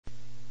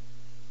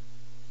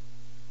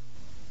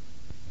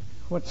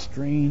What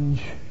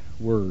strange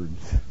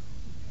words.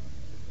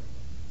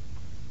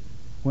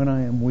 When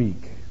I am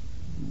weak,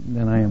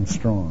 then I am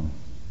strong.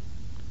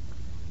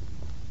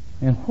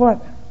 And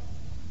what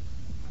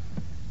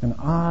an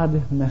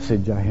odd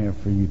message I have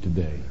for you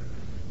today.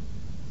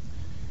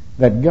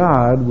 That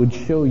God would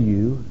show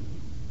you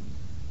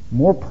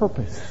more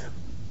purpose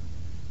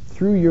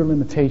through your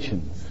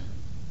limitations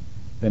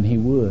than He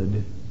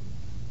would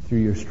through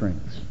your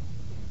strengths.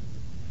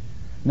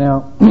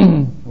 Now,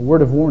 a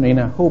word of warning.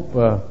 I hope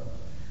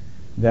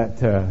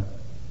that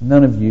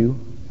none of you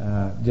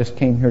just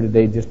came here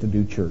today just to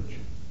do church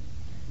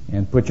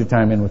and put your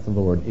time in with the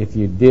Lord. If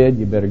you did,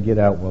 you better get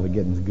out while the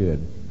getting's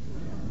good.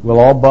 We'll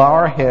all bow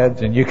our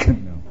heads and you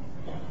can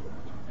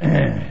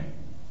know.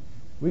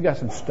 We got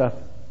some stuff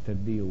to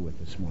deal with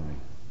this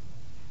morning.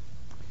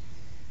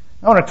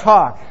 I want to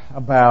talk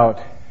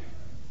about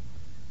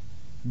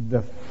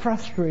the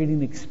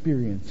frustrating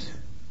experience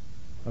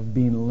of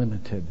being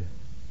limited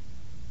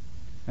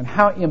and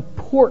how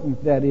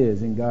important that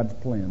is in God's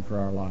plan for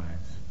our lives.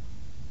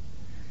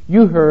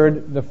 You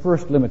heard the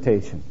first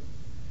limitation.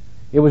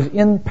 It was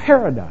in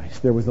paradise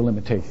there was a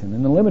limitation.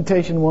 And the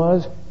limitation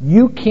was,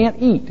 you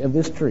can't eat of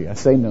this tree. I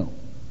say no.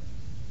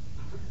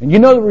 And you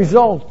know the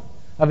result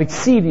of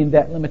exceeding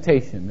that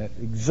limitation.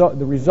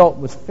 The result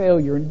was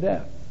failure and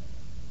death.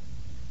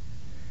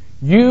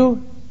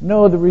 You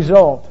know the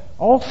result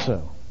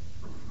also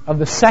of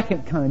the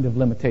second kind of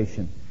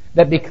limitation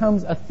that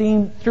becomes a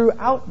theme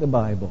throughout the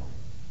Bible.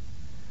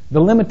 The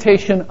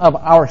limitation of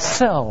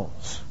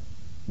ourselves.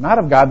 Not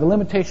of God, the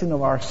limitation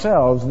of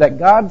ourselves, that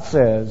God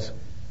says,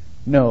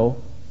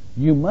 no,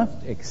 you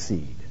must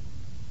exceed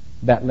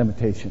that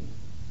limitation.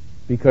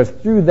 Because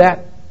through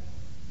that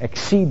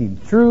exceeding,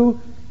 through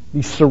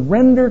the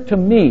surrender to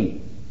me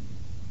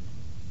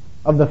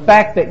of the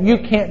fact that you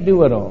can't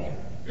do it all,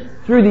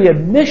 through the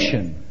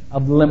admission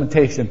of the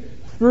limitation,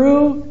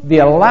 through the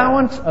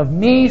allowance of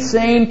me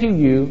saying to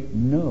you,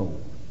 no,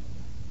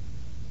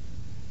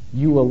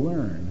 you will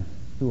learn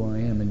who I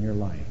am in your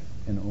life,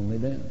 and only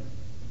then.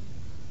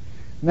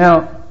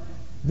 Now,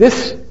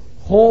 this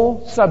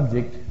whole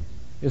subject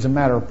is a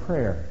matter of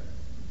prayer,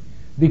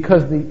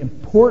 because the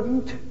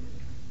important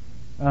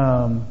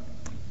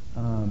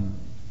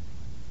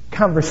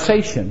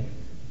conversation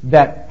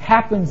that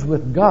happens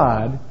with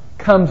God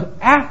comes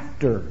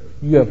after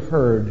you have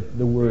heard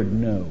the word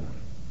no.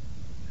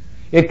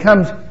 It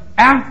comes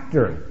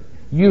after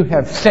you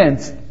have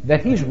sensed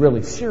that He's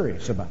really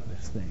serious about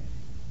this thing.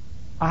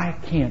 I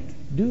can't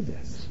do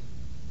this.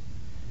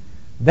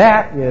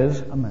 That is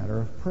a matter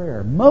of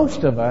prayer.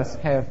 Most of us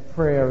have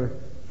prayer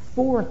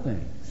for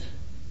things,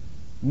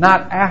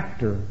 not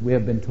after we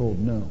have been told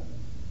no.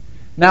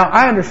 Now,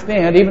 I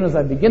understand, even as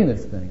I begin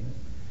this thing,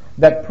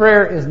 that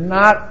prayer is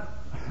not,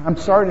 I'm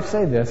sorry to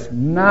say this,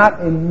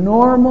 not a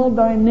normal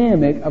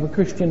dynamic of a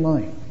Christian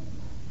life.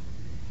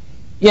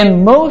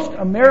 In most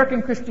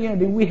American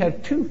Christianity, we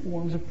have two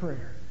forms of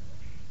prayer.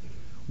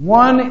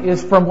 One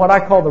is from what I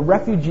call the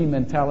refugee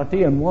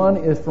mentality, and one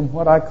is from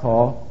what I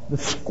call the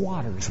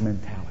squatter's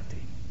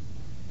mentality.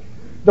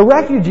 The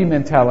refugee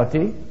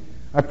mentality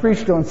I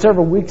preached on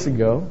several weeks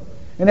ago,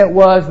 and it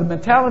was the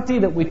mentality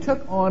that we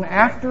took on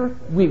after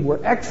we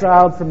were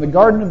exiled from the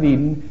Garden of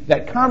Eden,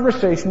 that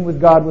conversation with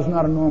God was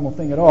not a normal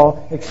thing at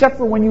all, except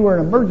for when you were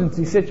in an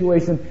emergency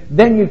situation,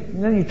 then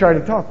you try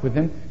to talk with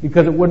Him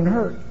because it wouldn't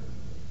hurt.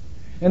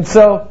 And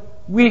so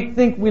we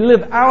think we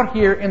live out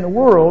here in the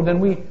world, and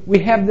we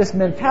have this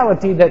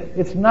mentality that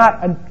it's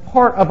not a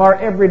part of our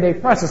everyday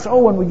process.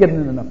 Oh, when we get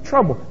in enough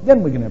trouble,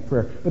 then we can have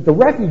prayer. But the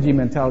refugee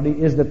mentality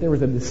is that there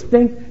is a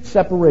distinct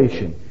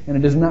separation, and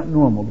it is not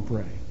normal to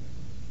pray.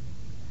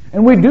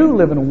 And we do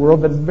live in a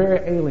world that is very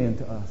alien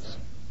to us.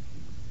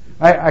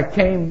 I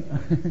came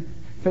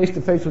face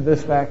to face with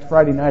this fact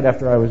Friday night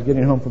after I was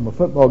getting home from a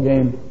football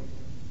game.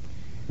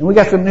 And we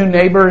got some new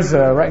neighbors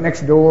right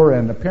next door,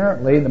 and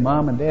apparently the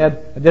mom and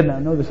dad, I did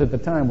not know this at the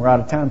time, were out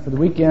of town for the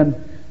weekend.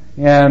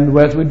 And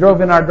as we drove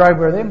in our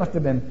driveway, they must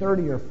have been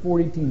 30 or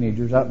 40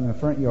 teenagers out in the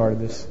front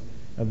yard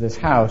of this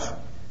house,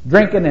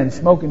 drinking and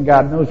smoking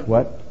God knows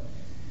what.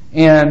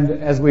 And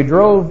as we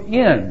drove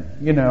in,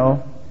 you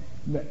know,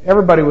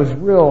 everybody was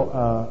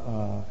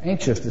real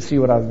anxious to see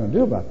what I was going to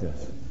do about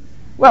this.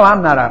 Well,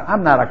 I'm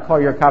not a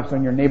call your cops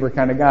on your neighbor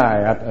kind of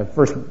guy. I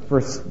first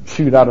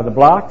shoot out of the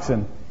blocks,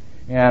 and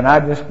I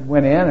just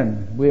went in,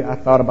 and I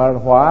thought about it a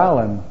while,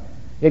 and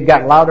it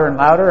got louder and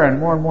louder and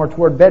more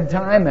toward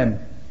bedtime. And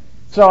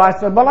so I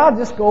said, well, I'll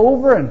just go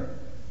over and,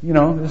 you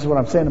know, this is what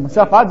I'm saying to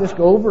myself, I'll just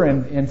go over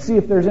and see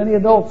if there's any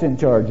adults in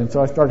charge. And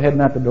so I started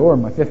heading out the door,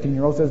 and my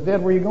 15-year-old says,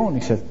 Dad, where are you going?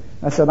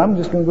 I said, I'm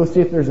just going to go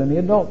see if there's any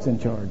adults in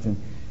charge. And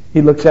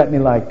he looks at me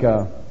like,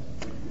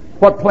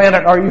 what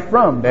planet are you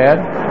from, Dad?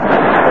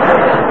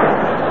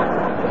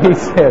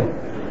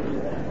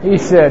 He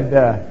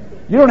said,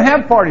 you don't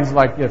have parties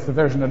like this if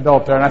there's an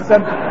adult there. And I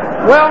said,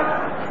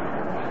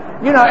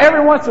 well, you know,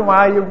 every once in a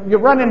while you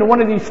run into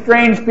one of these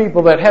strange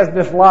people that has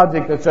this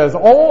logic that says,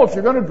 oh, if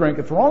you're going to drink,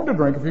 it's wrong to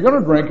drink. If you're going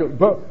to drink it,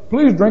 but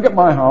please drink at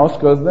my house,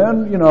 because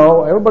then, you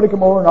know, everybody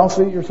come over and I'll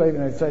see you're safe.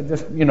 And it's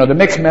just, you know, the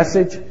mixed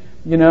message.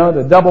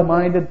 the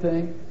double-minded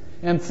thing.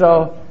 And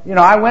so,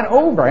 I went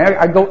over.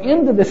 I go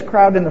into this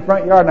crowd in the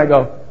front yard and I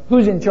go,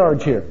 who's in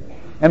charge here?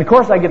 And of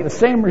course I get the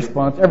same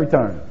response every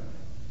time.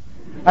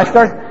 I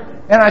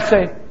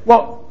say,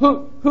 well,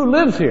 who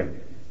lives here?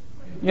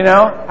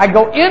 I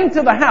go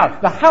into the house.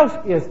 The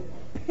house is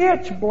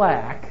pitch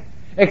black,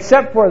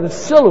 except for the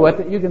silhouette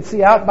that you can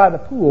see out by the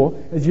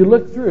pool as you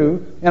look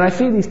through, and I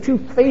see these two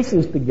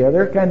faces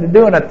together, kind of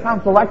doing a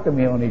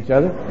tonsillectomy on each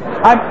other.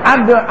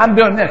 I'm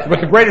doing this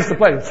with the greatest of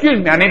pleasure. Excuse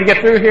me, I need to get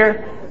through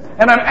here.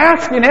 And I'm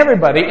asking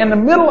everybody in the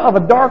middle of a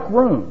dark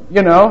room,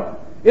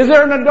 is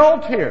there an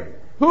adult here?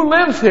 Who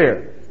lives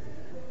here?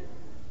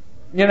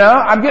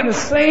 I'm getting the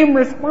same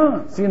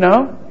response,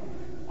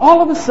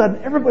 All of a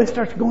sudden, everybody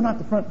starts going out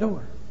the front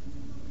door.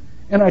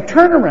 And I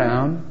turn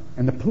around,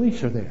 and the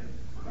police are there.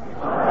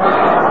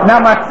 Now,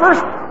 my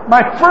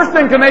first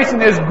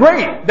inclination is,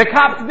 great, the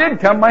cops did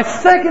come. My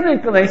second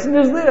inclination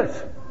is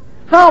this.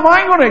 How am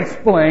I going to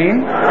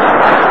explain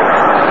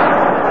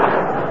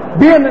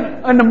being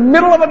in the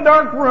middle of a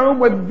dark room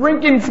with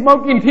drinking,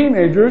 smoking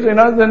teenagers, and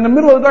in the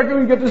middle of the dark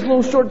room you get this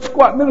little short,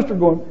 squat minister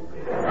going.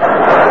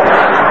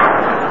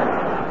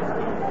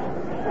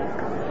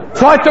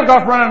 So I took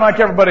off running like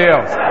everybody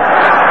else.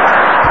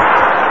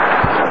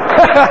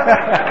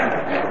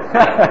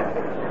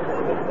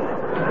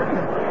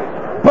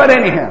 But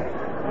anyhow,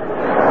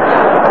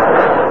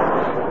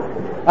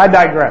 I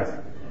digress.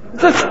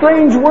 It's a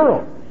strange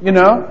world,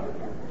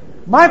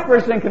 My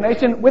first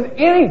inclination with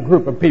any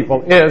group of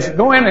people is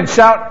go in and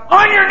shout,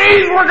 on your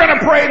knees, we're going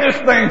to pray this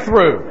thing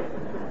through.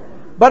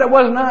 But it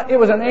was not. It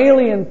was an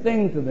alien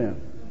thing to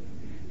them.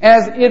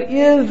 As it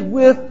is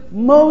with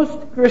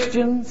most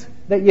Christians,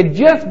 that you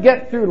just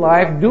get through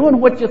life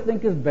doing what you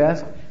think is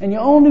best, and you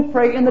only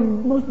pray in the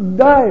most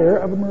dire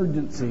of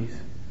emergencies.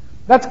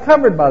 That's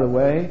covered, by the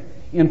way,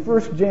 in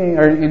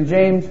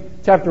James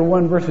chapter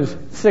 1, verses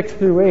 6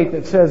 through 8,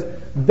 that says,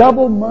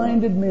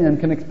 double-minded men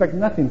can expect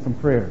nothing from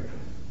prayer.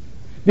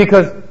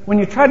 Because when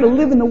you try to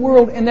live in the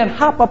world and then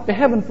hop up to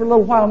heaven for a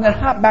little while and then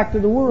hop back to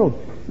the world,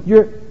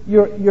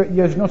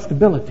 there's no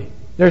stability.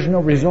 There's no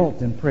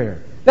result in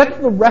prayer. That's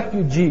the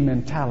refugee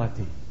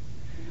mentality.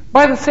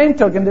 By the same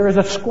token, there is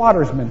a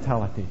squatter's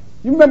mentality.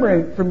 You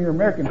remember from your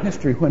American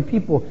history when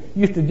people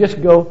used to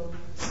just go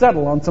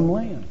settle on some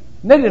land.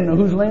 And they didn't know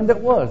whose land it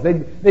was.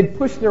 They'd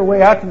push their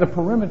way out to the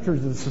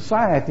perimeters of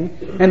society,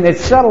 and they'd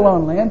settle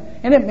on land,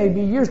 and it may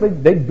be years.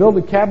 They'd build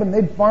a cabin,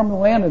 they'd farm the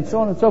land, and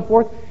so on and so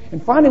forth.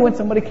 And finally, when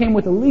somebody came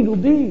with a legal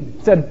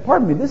deed, said,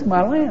 pardon me, this is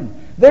my land,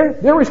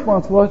 their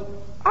response was,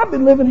 I've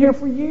been living here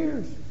for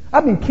years.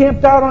 I've been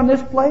camped out on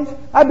this place.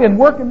 I've been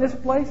working this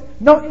place.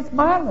 No, it's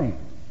my land.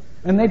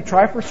 And they'd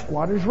try for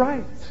squatters'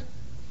 rights.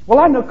 Well,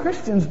 I know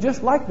Christians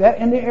just like that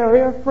in the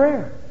area of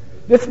prayer.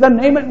 It's the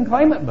name it and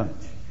claim it bunch.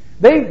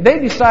 They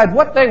decide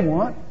what they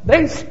want.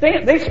 They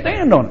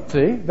stand on it,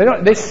 see? They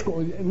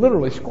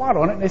literally squat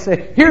on it, and they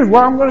say, here's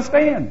where I'm going to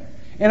stand.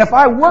 And if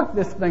I work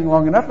this thing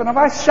long enough, and if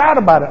I shout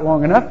about it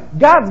long enough,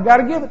 God's got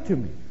to give it to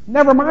me.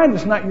 Never mind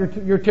it's not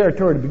your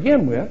territory to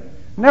begin with.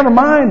 Never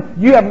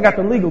mind you haven't got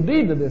the legal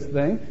deed to this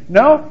thing.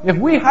 No, if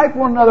we hype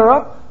one another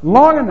up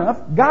long enough,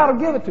 God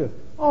will give it to us.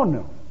 Oh,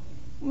 no.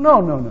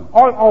 No.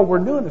 All we're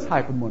doing is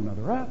hyping one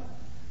another up.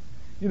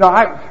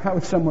 I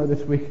was somewhere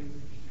this week,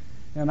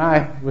 and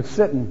I was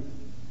sitting,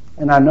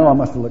 and I know I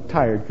must have looked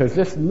tired, because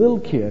this little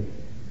kid,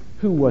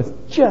 who was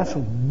just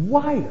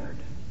wired,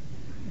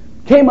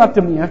 came up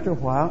to me after a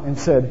while and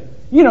said,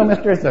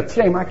 mister, it's a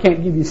shame I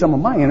can't give you some of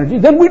my energy.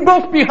 Then we'd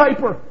both be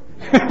hyper.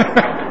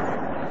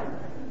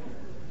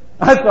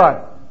 I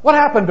thought, what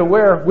happened to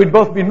where we'd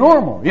both be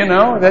normal,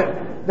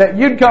 that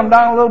you'd come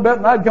down a little bit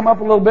and I'd come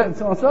up a little bit and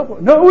so on and so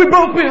forth. No, we'd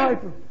both be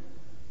hyper.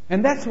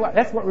 And that's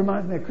what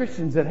reminds me of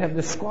Christians that have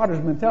this squatter's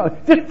mentality.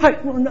 Just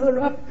hype one another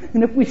up,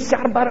 and if we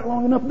shout about it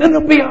long enough, then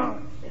it'll be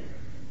ours.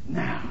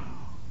 Now,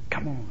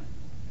 come on.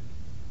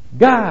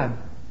 God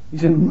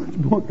is in much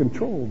more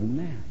control than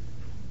that.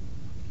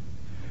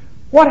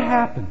 What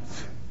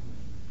happens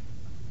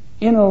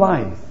in a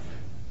life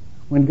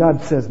when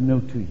God says no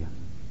to you?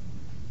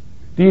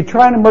 Do you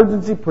try an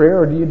emergency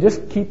prayer, or do you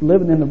just keep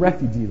living in the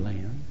refugee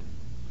land?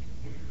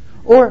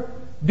 Or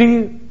do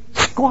you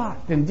squat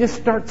and just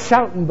start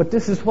shouting, but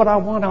this is what I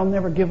want, I'll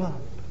never give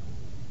up?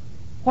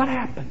 What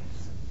happens?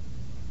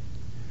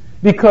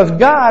 Because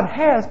God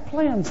has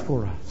plans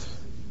for us.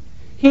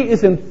 He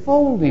is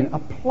unfolding a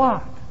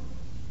plot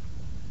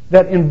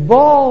that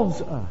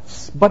involves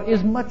us, but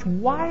is much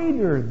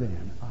wider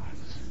than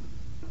us.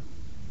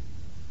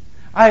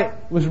 I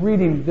was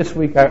reading this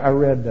week, I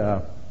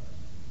read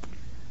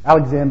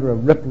Alexandra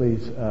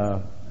Ripley's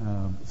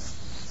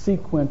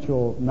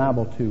sequential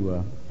novel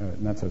to,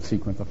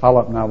 a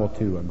follow-up novel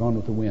to Gone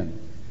with the Wind.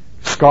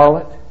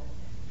 Scarlet.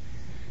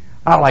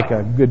 I like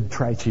a good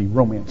trashy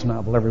romance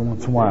novel every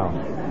once in a while.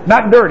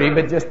 Not dirty,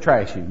 but just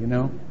trashy,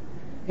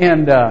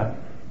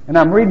 And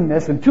I'm reading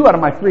this, and 2 out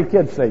of my 3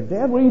 kids say,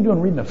 Dad, what are you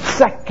doing reading a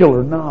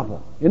secular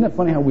novel? Isn't it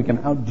funny how we can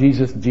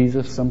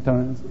out-Jesus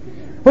sometimes?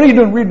 What are you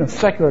doing reading a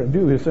secular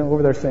dude who's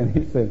over there saying,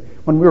 he said,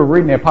 when we were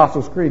reading the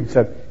Apostles' Creed, he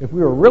said, if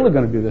we were really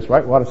going to do this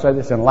right, we ought to say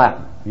this in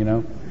Latin, you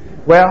know.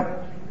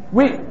 Well,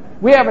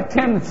 we have a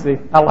tendency,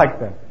 I like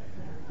that.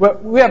 Well,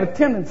 we have a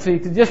tendency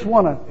to just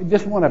want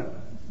to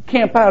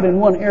camp out in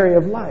one area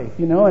of life,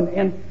 you know.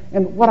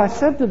 And what I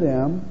said to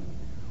them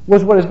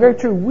was what is very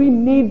true. We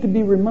need to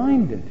be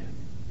reminded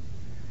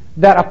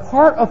that a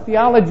part of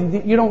theology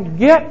that you don't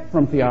get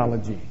from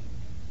theology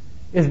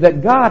is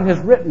that God has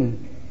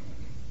written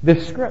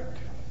this script.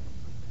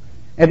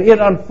 And it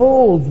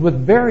unfolds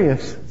with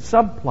various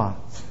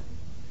subplots.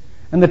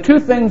 And the two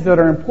things that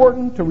are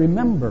important to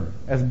remember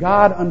as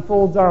God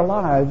unfolds our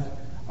lives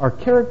are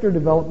character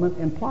development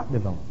and plot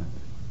development.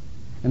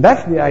 And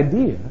that's the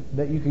idea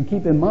that you can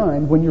keep in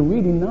mind when you're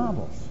reading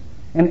novels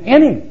and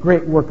any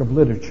great work of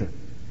literature.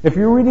 If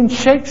you're reading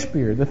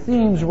Shakespeare, the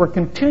themes were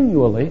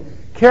continually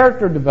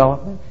character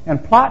development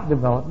and plot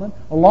development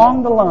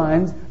along the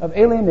lines of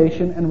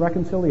alienation and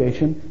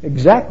reconciliation,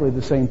 exactly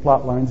the same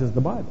plot lines as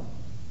the Bible.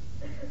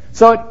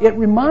 So it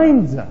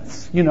reminds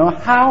us, you know,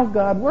 how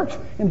God works.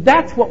 And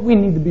that's what we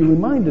need to be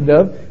reminded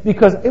of,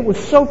 because it was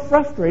so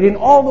frustrating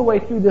all the way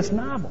through this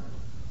novel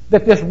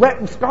that this Rhett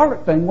and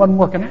Scarlet thing wasn't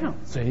working out,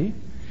 see?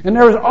 And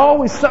there was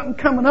always something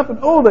coming up, and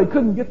they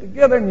couldn't get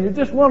together, and you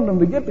just wanted them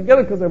to get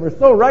together because they were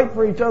so right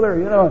for each other,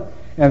 you know.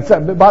 And so,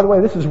 but by the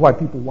way, this is why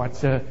people watch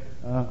soap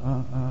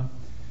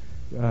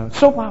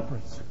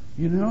operas,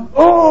 you know.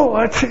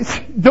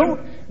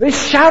 They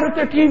shout at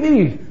their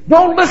TV.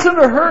 Don't listen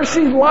to her,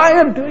 she's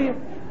lying to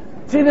you.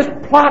 See, this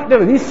plot,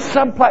 these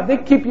subplots, they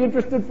keep you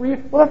interested for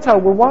you. Well, that's how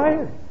we're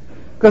wired.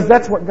 Because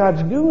that's what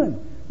God's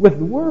doing with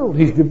the world.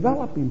 He's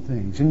developing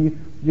things. And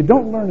you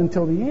don't learn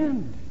until the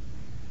end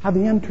how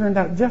the end turned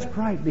out just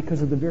right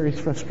because of the various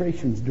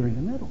frustrations during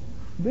the middle.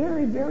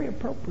 Very, very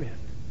appropriate.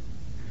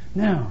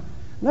 Now,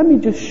 let me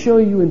just show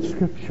you in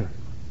Scripture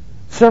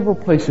several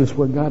places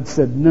where God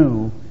said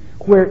no,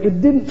 where it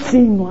didn't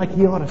seem like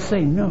He ought to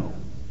say no.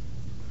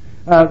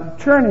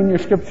 Turn in your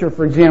Scripture,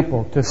 for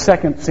example, to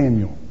 2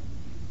 Samuel.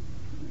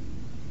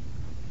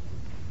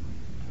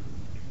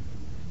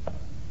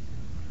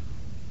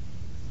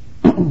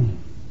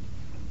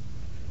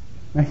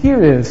 Now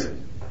here is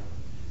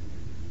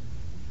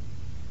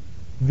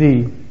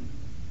the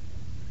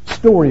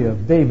story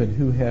of David,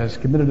 who has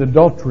committed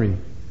adultery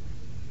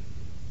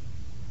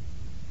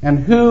and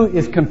who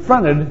is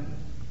confronted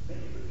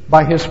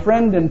by his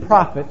friend and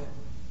prophet,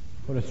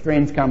 what a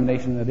strange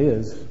combination that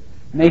is,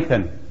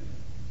 Nathan.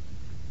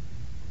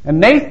 And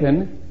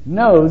Nathan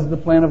knows the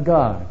plan of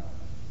God.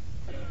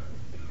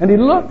 And he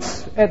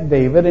looks at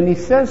David and he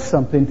says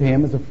something to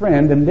him as a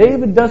friend, and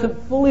David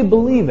doesn't fully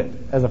believe it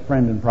as a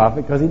friend and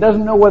prophet because he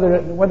doesn't know whether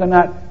or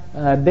not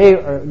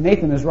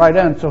Nathan is right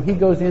on, so he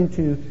goes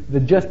into the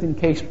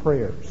just-in-case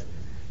prayers.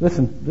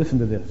 Listen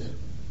to this.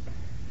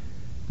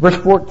 Verse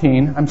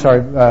 14,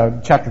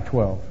 chapter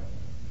 12.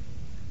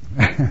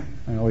 I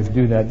always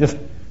do that. Just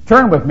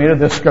turn with me to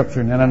this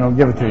scripture and then I don't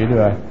give it to you,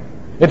 do I?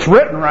 It's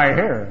written right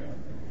here.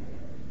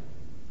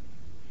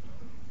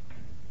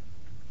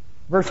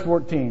 Verse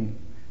 14.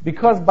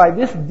 Because by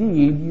this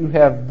deed you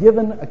have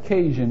given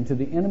occasion to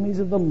the enemies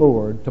of the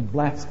Lord to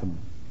blaspheme.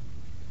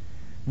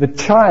 The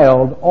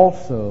child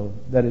also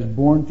that is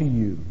born to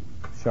you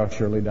shall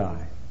surely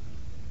die.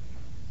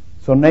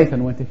 So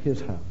Nathan went to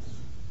his house.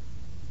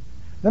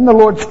 Then the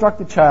Lord struck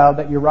the child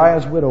that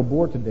Uriah's widow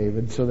bore to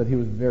David, so that he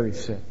was very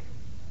sick.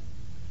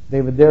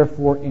 David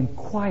therefore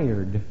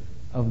inquired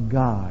of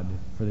God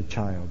for the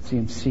child. See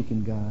him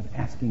seeking God,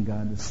 asking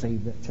God to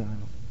save that child.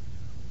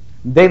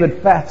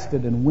 David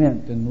fasted and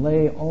went and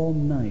lay all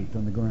night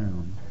on the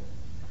ground.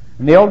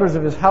 And the elders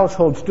of his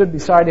household stood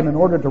beside him in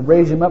order to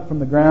raise him up from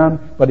the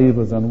ground, but he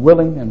was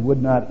unwilling and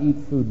would not eat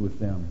food with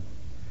them.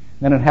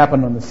 Then it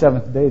happened on the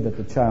 7th day that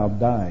the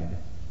child died.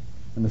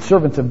 And the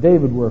servants of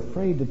David were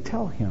afraid to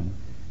tell him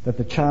that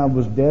the child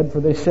was dead, for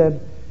they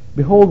said,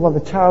 Behold, while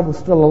the child was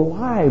still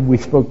alive, we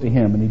spoke to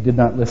him, and he did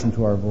not listen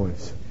to our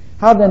voice.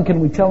 How then can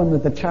we tell him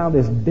that the child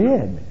is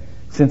dead,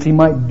 since he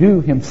might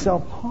do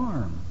himself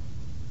harm?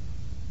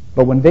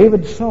 But when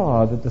David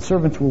saw that the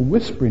servants were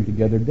whispering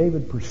together,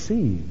 David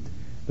perceived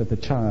that the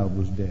child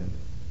was dead.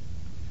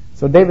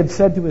 So David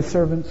said to his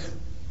servants,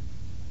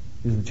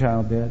 Is the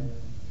child dead?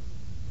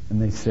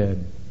 And they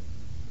said,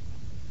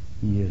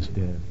 He is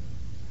dead.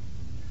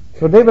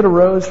 So David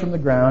arose from the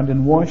ground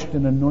and washed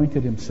and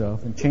anointed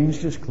himself and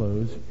changed his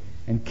clothes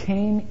and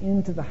came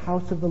into the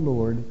house of the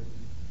Lord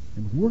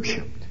and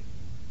worshipped.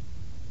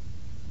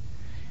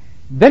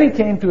 Then he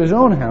came to his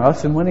own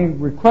house, and when he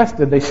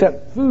requested, they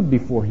set food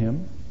before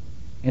him,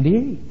 and he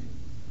ate.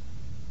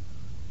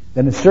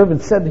 Then his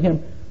servants said to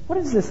him, What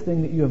is this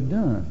thing that you have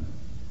done?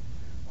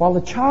 While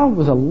the child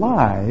was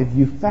alive,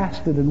 you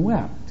fasted and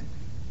wept.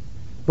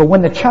 But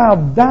when the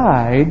child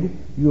died,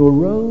 you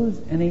arose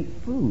and ate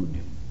food.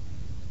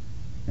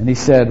 And he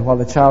said, While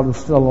the child was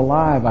still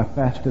alive, I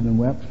fasted and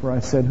wept, for I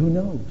said, Who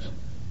knows?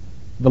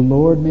 The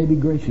Lord may be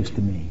gracious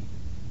to me,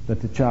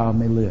 that the child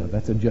may live.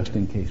 That's a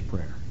just-in-case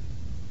prayer.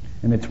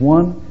 And it's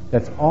one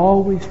that's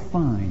always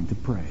fine to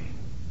pray.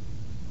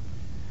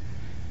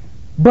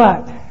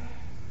 But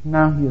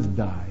now he has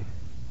died.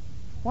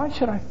 Why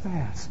should I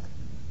fast?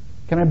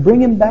 Can I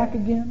bring him back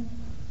again?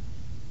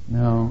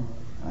 No,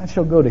 I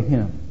shall go to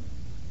him,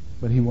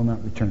 but he will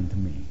not return to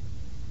me.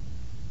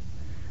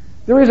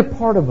 There is a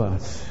part of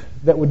us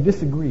that would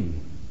disagree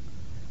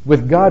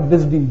with God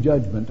visiting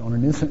judgment on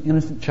an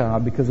innocent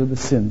child because of the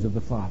sins of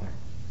the father.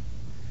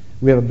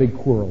 We have a big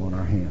quarrel on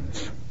our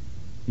hands.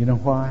 You know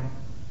why?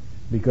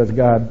 Because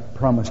God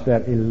promised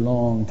that a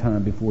long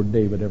time before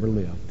David ever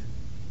lived.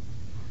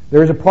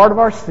 There is a part of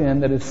our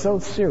sin that is so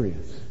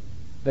serious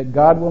that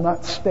God will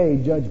not stay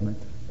judgment.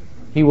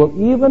 He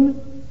will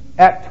even,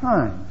 at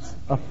times,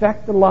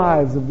 affect the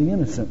lives of the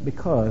innocent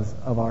because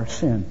of our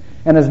sin.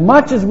 And as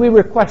much as we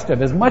request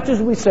it, as much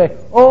as we say,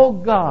 "Oh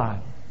God,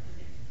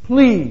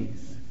 please,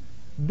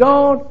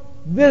 don't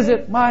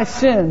visit my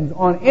sins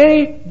on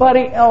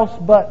anybody else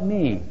but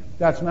me,"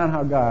 that's not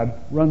how God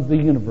runs the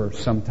universe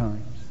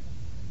sometimes.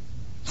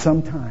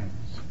 Sometimes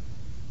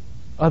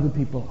other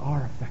people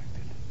are affected.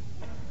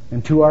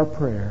 And to our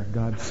prayer,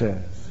 God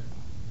says,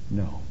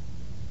 no.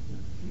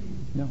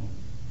 No.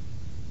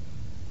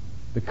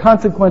 The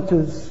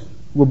consequences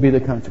will be the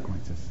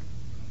consequences.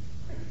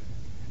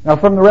 Now,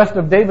 from the rest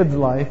of David's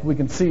life, we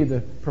can see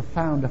the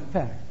profound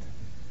effect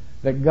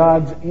that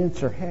God's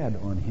answer had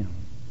on him.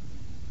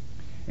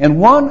 And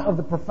one of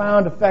the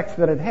profound effects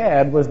that it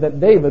had was that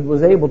David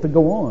was able to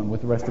go on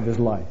with the rest of his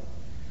life.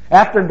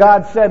 After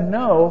God said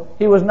no,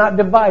 he was not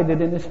divided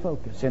in his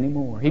focus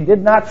anymore. He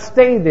did not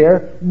stay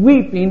there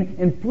weeping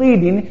and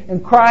pleading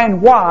and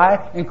crying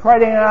why and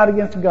crying out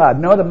against God.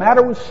 No, the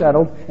matter was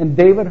settled, and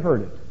David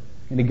heard it.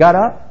 And he got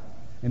up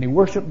and he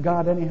worshiped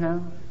God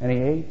anyhow, and he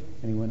ate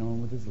and he went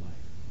on with his life.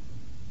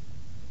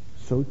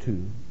 So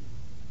too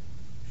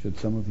should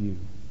some of you.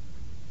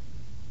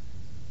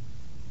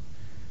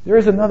 There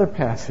is another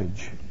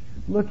passage.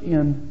 Look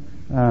in,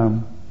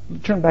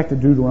 turn back to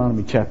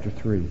Deuteronomy chapter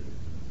 3.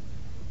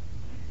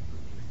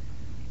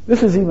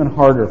 This is even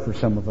harder for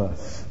some of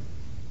us.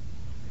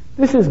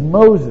 This is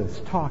Moses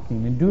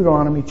talking in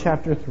Deuteronomy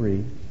chapter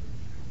 3,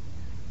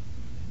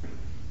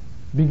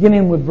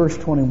 beginning with verse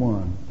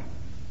 21.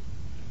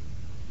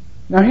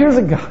 Now here's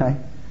a guy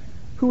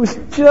who was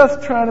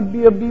just trying to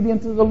be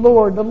obedient to the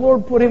Lord. The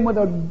Lord put him with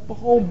a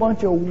whole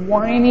bunch of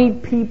whiny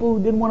people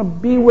who didn't want to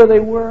be where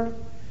they were.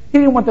 He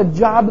didn't want the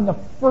job in the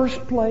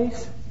first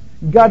place.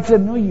 God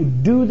said, "No, you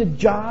do the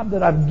job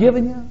that I've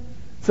given you."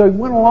 So he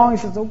went along and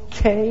says,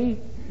 "Okay."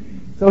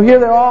 So here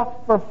they're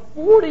all, for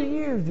 40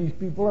 years these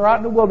people are out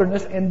in the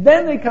wilderness, and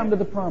then they come to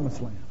the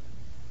promised land.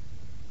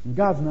 And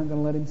God's not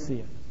going to let him see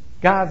it.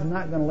 God's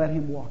not going to let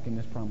him walk in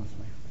this promised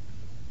land.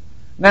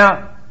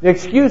 Now, the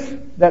excuse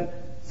that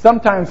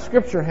sometimes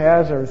Scripture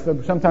has, or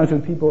sometimes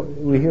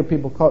when we hear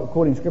people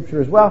quoting Scripture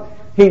as well,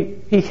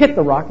 he hit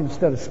the rock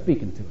instead of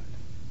speaking to it.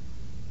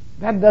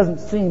 That doesn't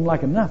seem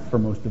like enough for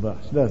most of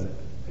us, does it?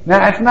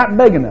 Now, it's not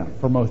big enough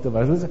for most of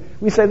us.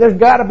 We say, there's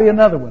got to be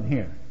another one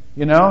here.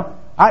 You know?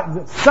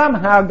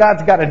 Somehow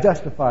God's got to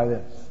justify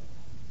this.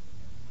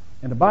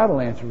 And the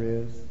Bible answer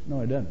is, no,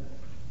 it doesn't.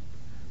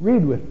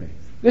 Read with me.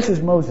 This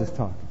is Moses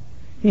talking.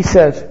 He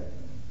says,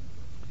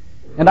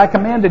 "And I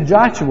commanded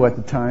Joshua at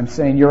the time,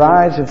 saying, 'Your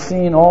eyes have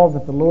seen all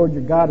that the Lord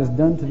your God has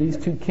done to these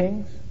two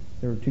kings.'"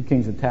 There were two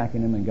kings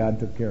attacking him, and God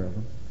took care of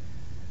them.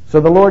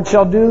 "So the Lord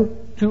shall do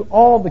to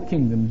all the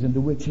kingdoms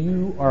into which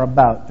you are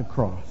about to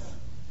cross."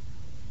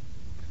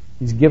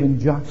 He's giving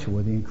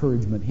Joshua the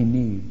encouragement he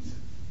needs.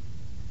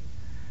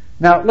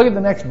 Now, look at the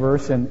next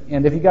verse, and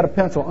if you've got a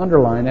pencil,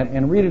 underline it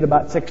and read it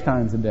about 6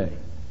 times a day.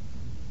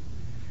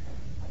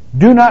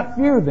 "Do not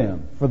fear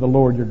them, for the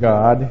Lord your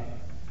God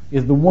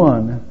is the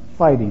one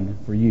fighting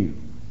for you."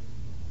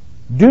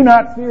 Do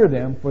not fear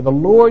them, for the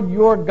Lord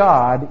your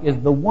God is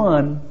the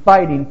one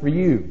fighting for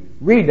you.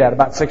 Read that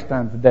about 6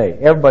 times a day.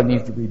 Everybody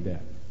needs to read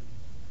that.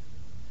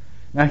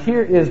 Now,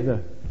 here is the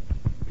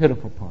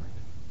pitiful part.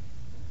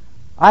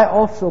 "I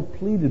also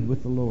pleaded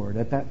with the Lord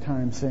at that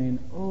time, saying,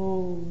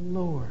 'O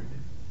Lord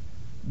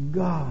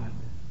God,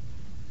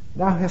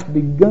 thou hast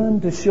begun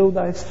to show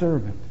thy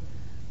servant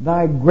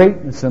thy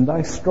greatness and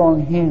thy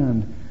strong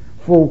hand.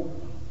 For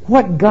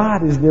what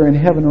God is there in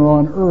heaven or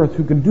on earth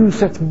who can do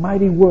such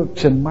mighty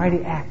works and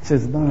mighty acts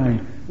as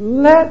thine?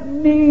 Let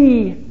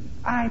me,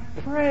 I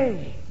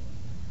pray,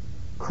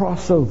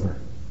 cross over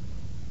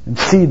and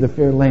see the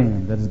fair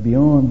land that is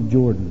beyond the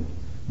Jordan,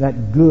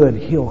 that good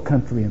hill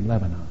country in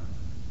Lebanon.'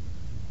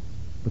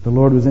 But the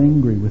Lord was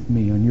angry with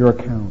me on your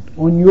account.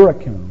 On your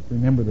account,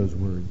 remember those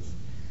words.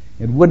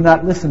 And would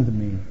not listen to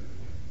me.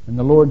 And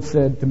the Lord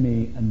said to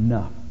me,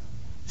 'Enough.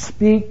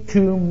 Speak to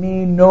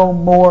me no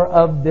more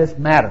of this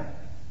matter.'"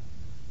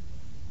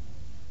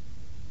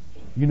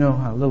 You know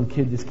how a little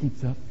kid just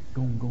keeps up,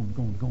 going.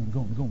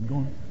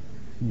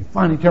 And you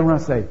finally turn around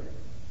and say,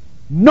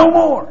 "No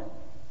more!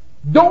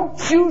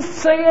 Don't you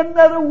say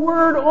another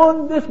word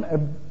on this matter."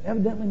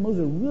 Evidently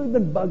Moses had really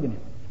been bugging him.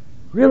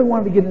 Really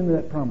wanted to get into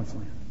that promised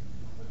land.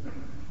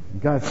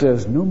 And God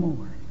says, "No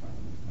more.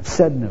 I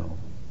said no.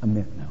 I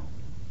meant no."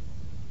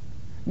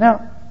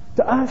 Now,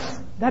 to us,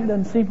 that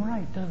doesn't seem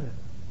right, does it?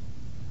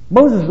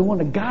 Moses is the one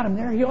that got him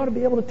there. He ought to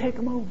be able to take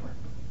him over.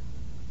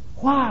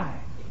 Why?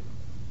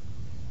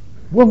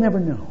 We'll never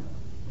know.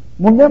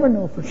 We'll never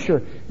know for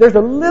sure. There's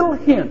a little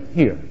hint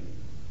here.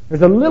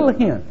 There's a little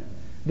hint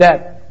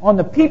that on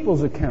the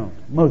people's account,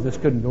 Moses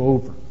couldn't go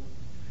over.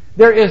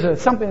 There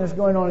is something that's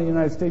going on in the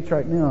United States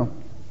right now,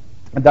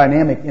 a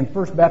dynamic in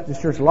First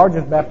Baptist Church, the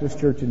largest Baptist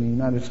church in the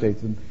United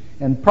States,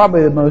 and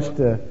probably the most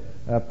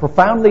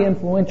profoundly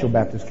influential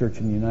Baptist church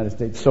in the United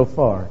States so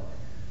far.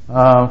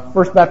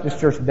 First Baptist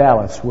Church,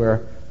 Dallas,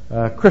 where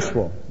Dr.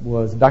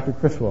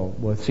 Criswell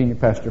was senior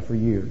pastor for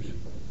years.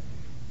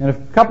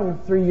 And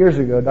 3 years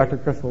ago, Dr.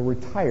 Criswell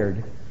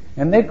retired,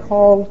 and they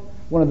called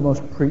one of the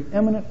most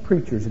preeminent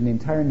preachers in the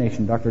entire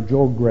nation, Dr.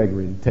 Joel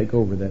Gregory, to take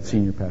over that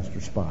senior pastor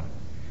spot,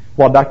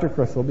 while Dr.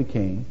 Criswell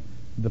became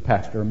the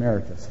pastor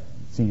emeritus,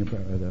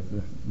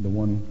 the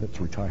one that's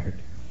retired.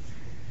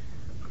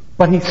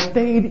 But he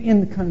stayed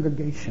in the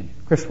congregation,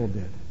 Criswell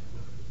did.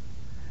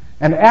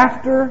 And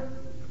after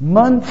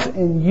months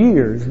and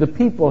years, the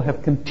people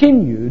have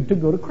continued to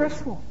go to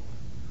Criswell,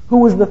 who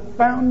was the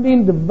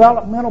founding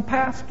developmental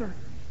pastor.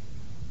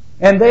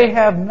 And they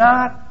have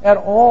not at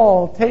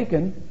all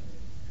taken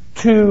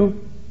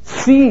to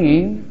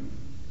seeing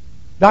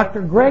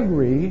Dr.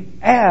 Gregory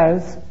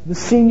as the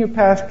senior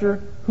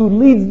pastor who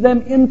leads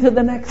them into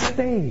the next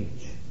stage.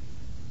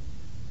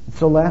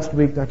 So last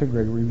week, Dr.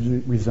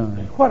 Gregory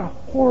resigned. What a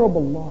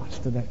horrible loss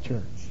to that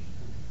church.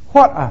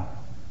 What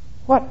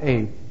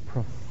a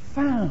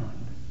profound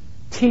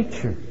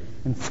teacher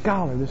and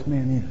scholar this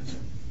man is.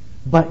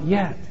 But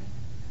yet,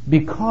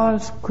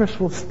 because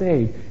Criswell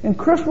stayed, and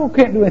Criswell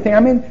can't do anything.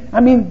 I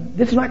mean,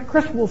 this is not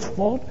Criswell's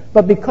fault,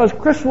 but because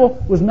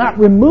Criswell was not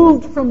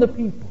removed from the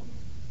people,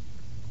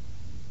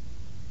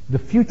 the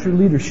future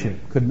leadership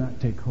could not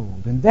take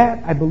hold. And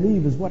that, I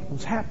believe, is what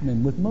was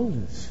happening with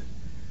Moses.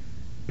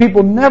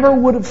 People never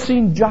would have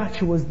seen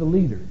Joshua as the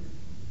leader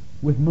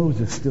with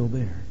Moses still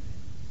there.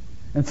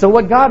 And so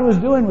what God was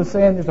doing was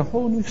saying, there's a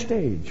whole new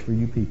stage for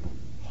you people.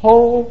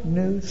 Whole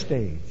new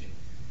stage.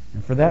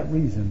 And for that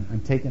reason,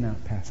 I'm taking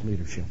out past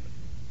leadership.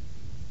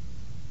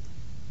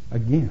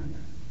 Again,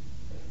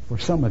 for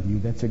some of you,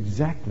 that's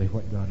exactly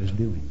what God is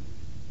doing.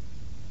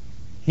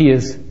 He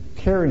is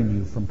carrying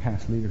you from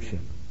past leadership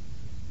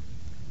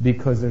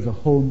because there's a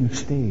whole new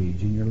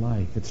stage in your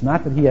life. It's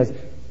not that He has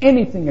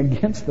anything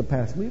against the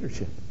past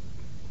leadership.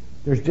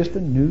 There's just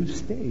a new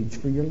stage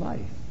for your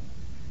life.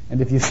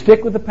 And if you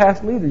stick with the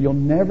past leader, you'll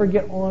never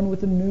get on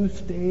with the new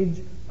stage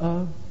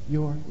of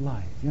your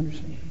life. You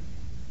understand?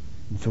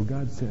 And so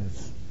God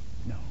says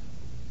no.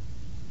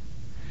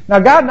 Now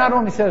God not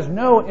only says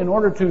no in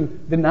order to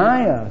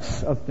deny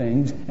us of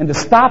things and to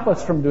stop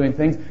us from doing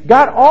things,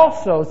 God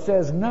also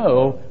says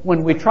no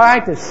when we try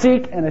to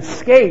seek and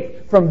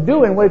escape from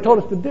doing what He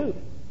told us to do.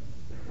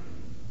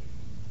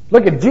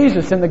 Look at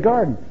Jesus in the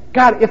garden.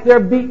 God, if there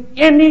be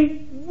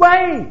any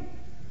way,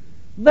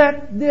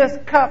 let this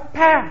cup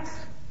pass.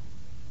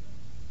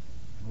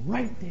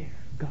 Right there,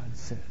 God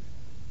said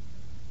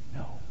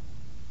no.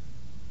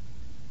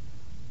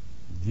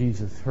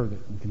 Jesus heard it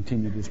and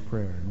continued His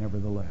prayer.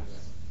 Nevertheless,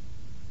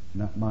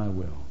 not my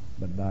will,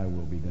 but thy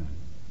will be done.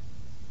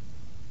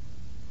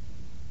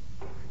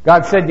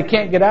 God said, you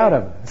can't get out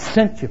of it. I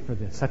sent you for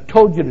this. I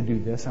told you to do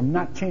this. I'm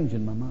not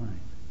changing my mind.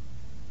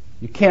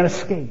 You can't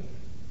escape.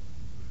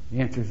 The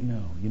answer is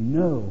no. You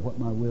know what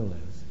my will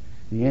is.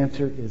 The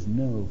answer is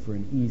no for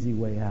an easy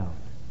way out.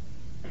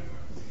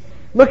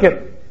 Look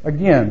at,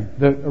 again,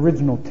 the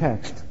original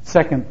text,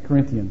 2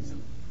 Corinthians.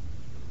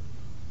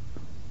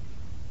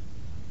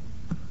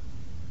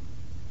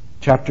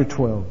 Chapter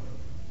 12.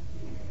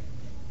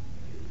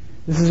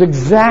 This is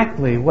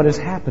exactly what is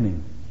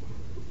happening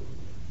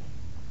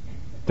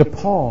to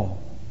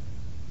Paul.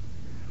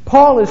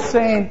 Paul is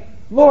saying,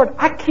 Lord,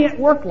 I can't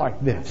work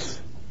like this.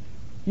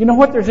 You know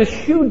what? There's this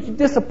huge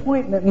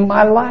disappointment in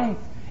my life,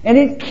 and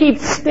it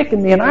keeps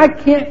sticking me, and I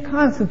can't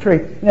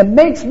concentrate, and it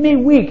makes me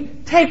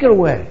weak. Take it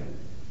away.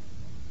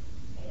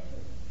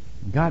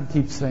 God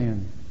keeps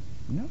saying,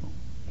 no.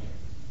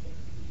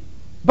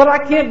 But I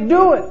can't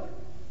do it.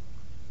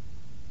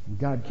 And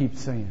God keeps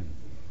saying,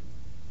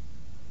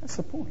 that's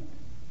the point.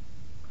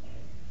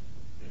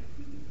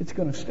 It's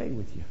going to stay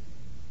with you.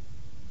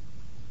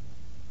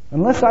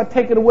 Unless I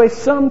take it away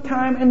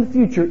sometime in the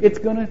future, it's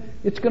going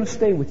to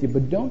stay with you.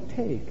 But don't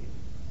take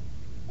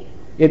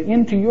it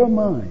into your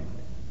mind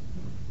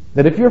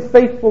that if you're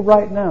faithful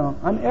right now,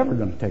 I'm ever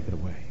going to take it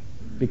away.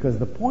 Because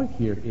the point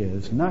here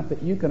is not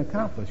that you can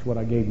accomplish what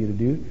I gave you to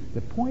do.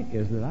 The point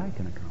is that I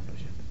can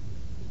accomplish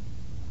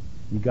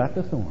it. You got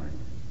the thorn.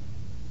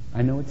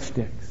 I know it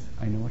sticks.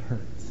 I know it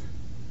hurts.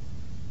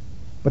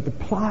 But the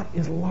plot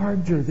is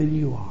larger than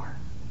you are.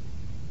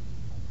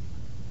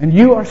 And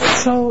you are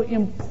so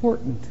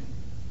important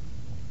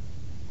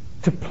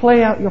to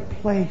play out your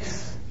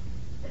place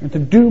and to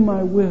do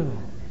my will.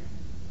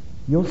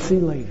 You'll see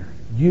later.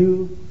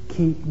 You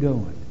keep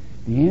going.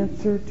 The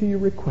answer to your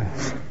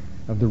request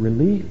of the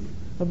relief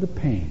of the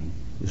pain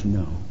is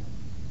no.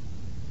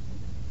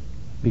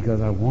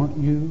 Because I want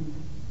you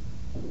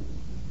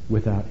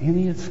without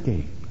any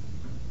escape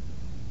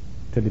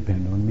to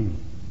depend on me.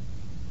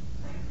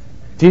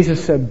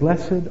 Jesus said,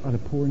 "Blessed are the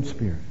poor in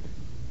spirit,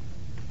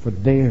 for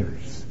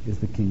theirs is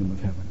the kingdom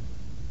of heaven."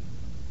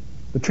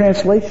 The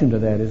translation to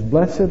that is,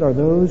 "Blessed are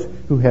those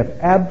who have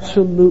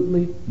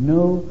absolutely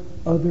no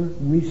other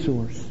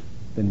resource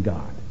than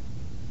God."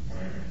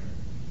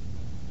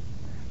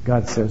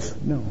 God says,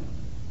 no.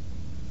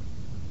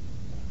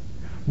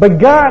 But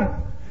God,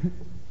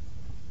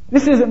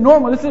 this isn't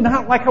normal. This isn't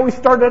like how we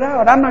started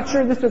out. I'm not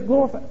sure this is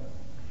glorified.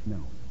 No.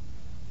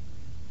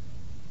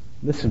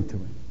 Listen to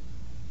Him.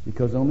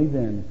 Because only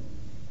then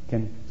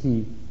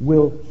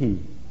will He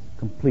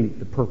complete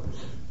the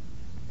purpose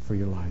for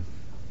your life.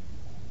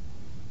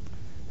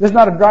 This is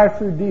not a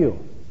drive-through deal,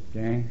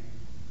 gang.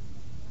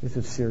 This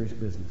is serious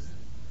business.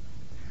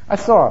 I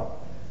saw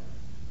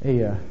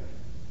a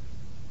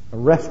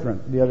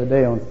restaurant the other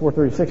day on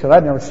 436 that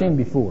I'd never seen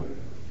before.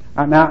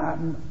 Now,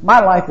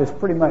 my life is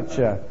pretty much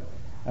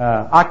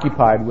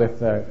occupied with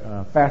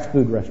fast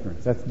food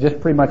restaurants. That's just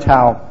pretty much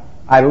how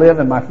I live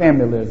and my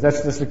family lives.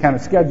 That's just the kind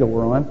of schedule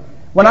we're on.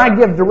 When I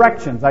give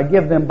directions, I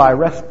give them by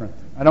restaurant.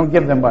 I don't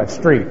give them by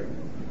street.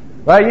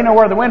 Well, you know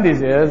where the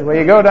Wendy's is. Well,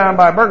 you go down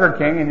by Burger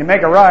King and you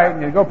make a right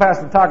and you go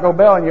past the Taco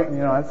Bell and you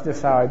know, that's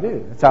just how I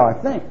do. That's how I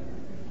think.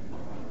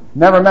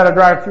 Never met a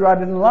drive-thru I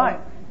didn't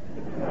like.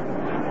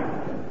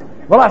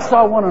 Well, I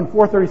saw one on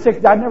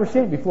 436. I'd never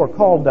seen it before,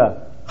 called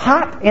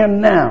Hot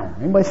and Now.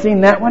 Anybody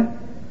seen that one?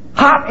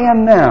 Hot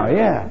and Now,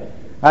 yeah.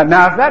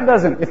 Now,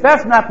 if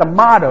that's not the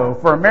motto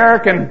for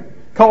American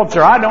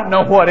culture, I don't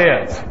know what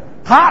is.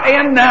 Hot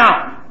and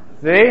now.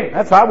 See?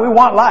 That's how we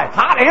want life.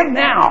 Hot and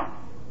now.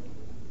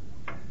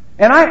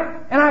 And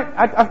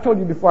I've told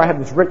you before, I had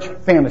this rich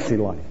fantasy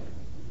life.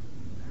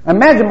 I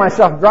imagine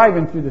myself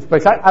driving through this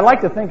place. I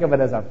like to think of it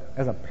as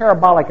a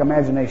parabolic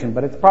imagination,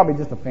 but it's probably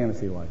just a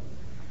fantasy life.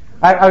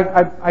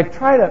 I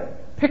try to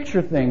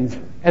picture things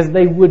as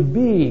they would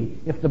be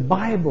if the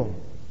Bible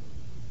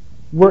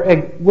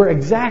were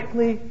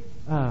exactly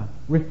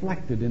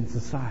reflected in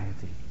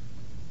society.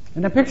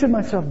 And I pictured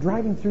myself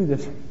driving through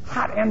this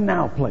hot and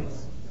now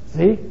place.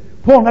 See?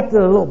 Pulling up to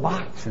the little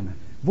box, and a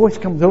voice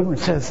comes over and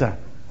says,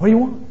 "What do you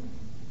want?"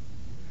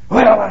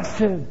 Well, I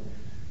said,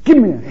 "Give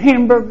me a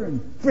hamburger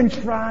and French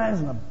fries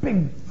and a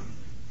big,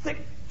 thick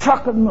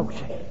chocolate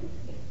milkshake."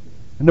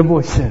 And the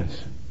voice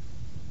says,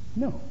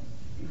 "No."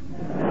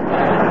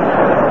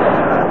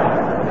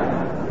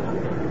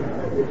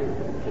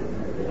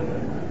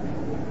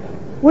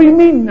 What do you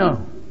mean,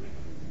 no?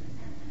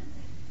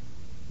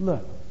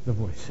 Look, the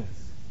voice says,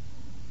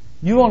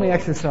 "You only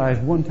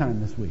exercised one time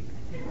this week."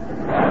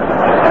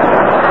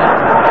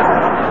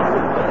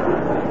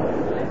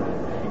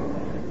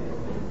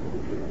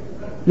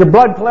 Your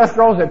blood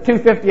cholesterol is at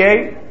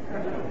 258.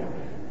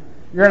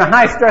 You're in a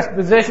high stress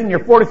position.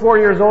 You're 44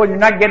 years old. You're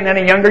not getting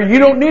any younger. You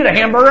don't need a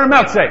hamburger and a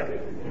milkshake.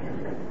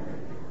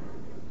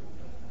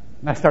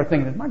 And I start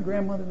thinking, is my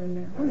grandmother in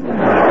there?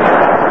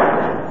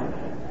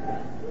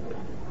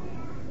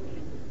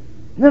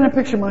 And then I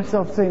picture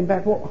myself saying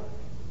back, "Well,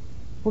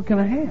 what can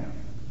I have?"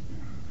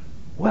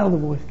 Well, the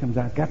voice comes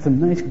out, "Got some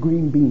nice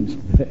green beans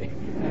today."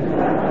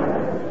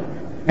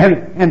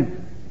 and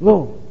a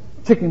little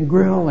chicken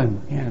grill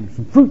and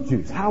some fruit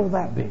juice. How will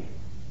that be?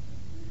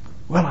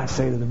 Well, I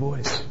say to the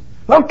voice,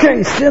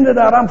 "Okay, send it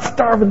out. I'm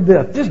starving to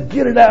death. Just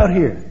get it out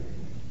here."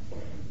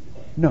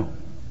 No.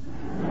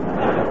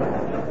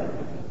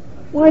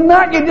 Why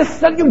not? You just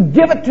said you'd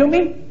give it to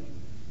me.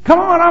 Come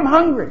on, I'm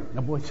hungry.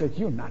 The voice says,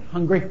 "You're not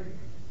hungry.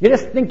 You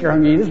just think you're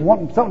hungry. You just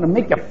want something to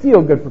make you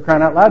feel good, for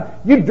crying out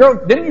loud.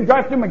 Didn't you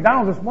drive through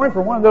McDonald's this morning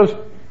for one of those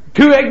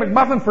 2 Egg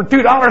McMuffins for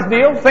 $2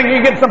 deals, thinking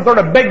you get some sort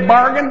of big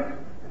bargain?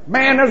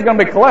 Man, there's going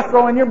to be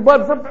cholesterol in your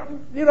blood for,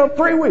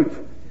 3 weeks.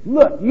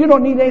 Look, you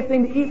don't need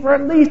anything to eat for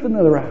at least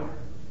another hour."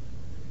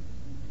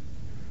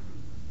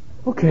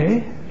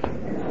 Okay,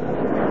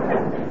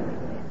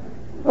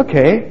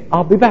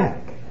 I'll be back.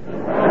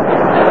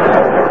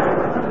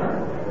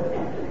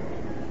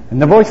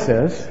 And the voice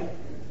says,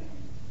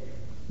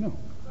 "No."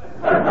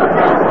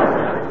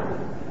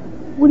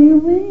 What do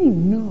you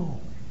mean, no?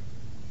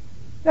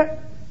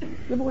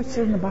 The voice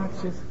says in the box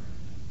says,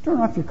 "Turn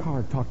off your car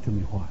and talk to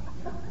me a while."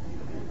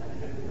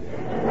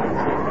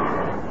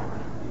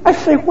 I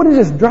say, "What is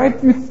this,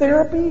 drive-through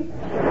therapy?"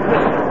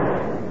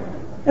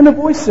 And the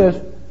voice says,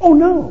 "Oh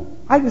no,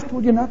 I just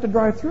told you not to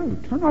drive through.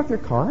 Turn off your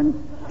car and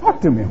talk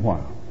to me a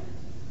while."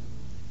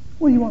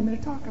 What do you want me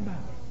to talk about?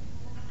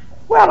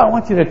 Well, I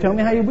want you to tell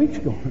me how your week's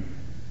going.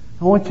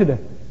 I want you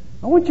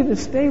to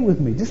stay with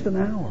me just an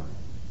hour.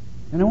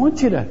 And I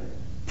want you to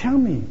tell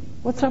me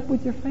what's up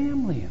with your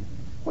family and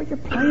what your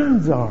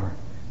plans are.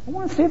 I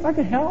want to see if I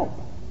can help.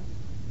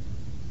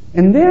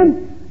 And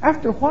then,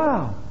 after a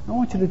while, I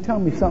want you to tell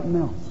me something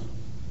else.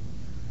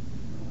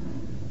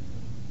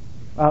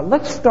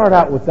 Let's start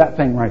out with that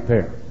thing right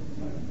there.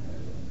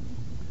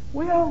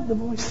 Well, the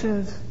voice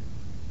says,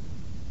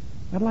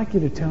 "I'd like you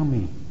to tell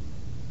me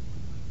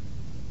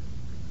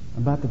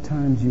about the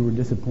times you were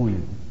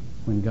disappointed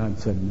when God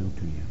said no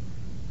to you.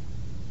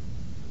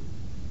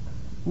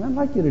 And I'd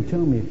like you to tell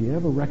me if you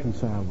ever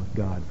reconciled with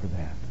God for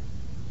that."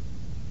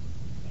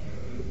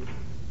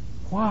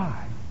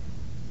 Why?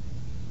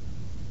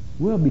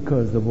 Well,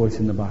 because the voice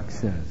in the box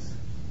says,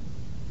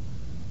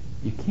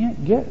 you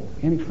can't get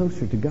any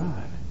closer to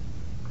God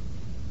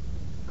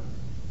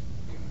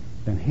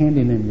than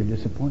handing Him your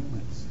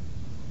disappointments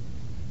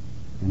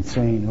and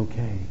saying,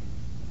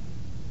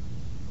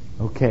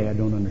 okay, I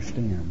don't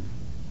understand,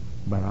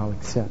 but I'll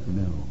accept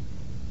no.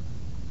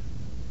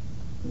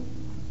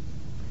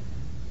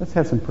 Let's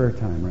have some prayer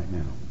time right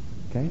now,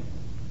 okay?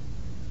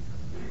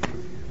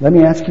 Let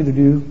me ask you to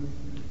do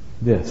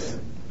this.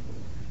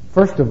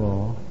 First of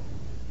all,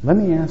 let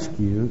me ask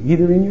you,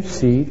 either in your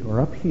seat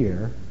or up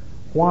here,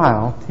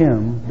 while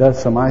Tim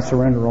does some I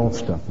surrender all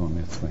stuff on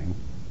this thing,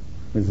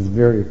 which is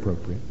very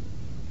appropriate.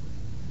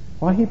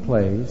 While he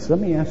plays, let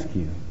me ask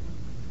you,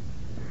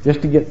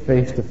 just to get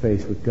face to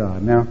face with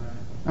God. Now,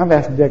 I've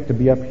asked Dick to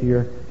be up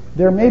here.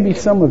 There may be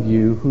some of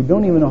you who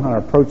don't even know how to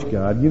approach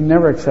God. You've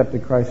never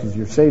accepted Christ as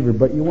your Savior,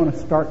 but you want to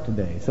start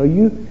today. So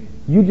you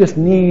just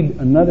need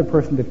another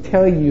person to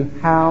tell you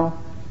how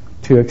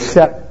to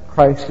accept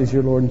Christ as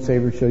your Lord and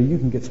Savior so you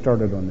can get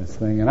started on this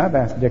thing. And I've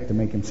asked Dick to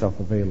make himself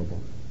available.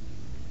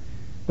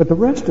 But the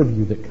rest of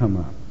you that come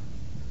up,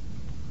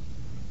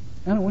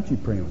 I don't want you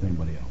praying with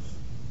anybody else.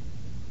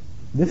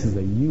 This is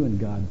a you and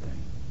God thing.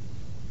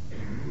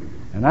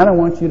 And I don't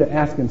want you to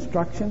ask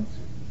instructions.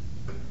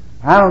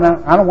 I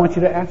don't want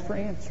you to ask for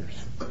answers.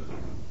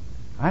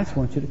 I just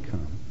want you to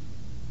come.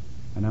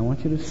 And I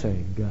want you to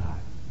say, God,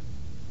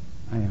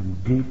 I am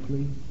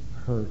deeply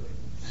hurt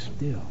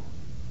still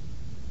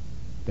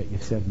that you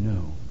said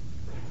no.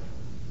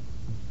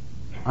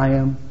 I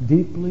am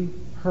deeply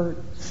hurt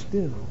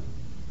still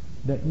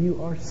that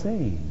you are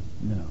saying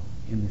no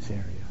in this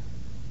area.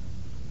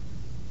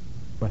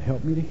 But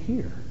help me to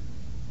hear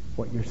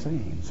what you're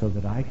saying so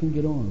that I can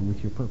get on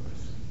with your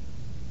purpose.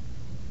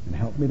 And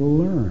help me to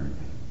learn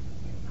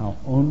how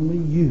only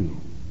you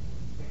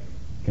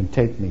can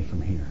take me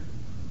from here.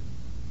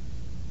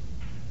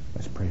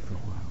 Let's pray for a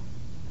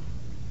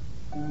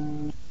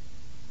while.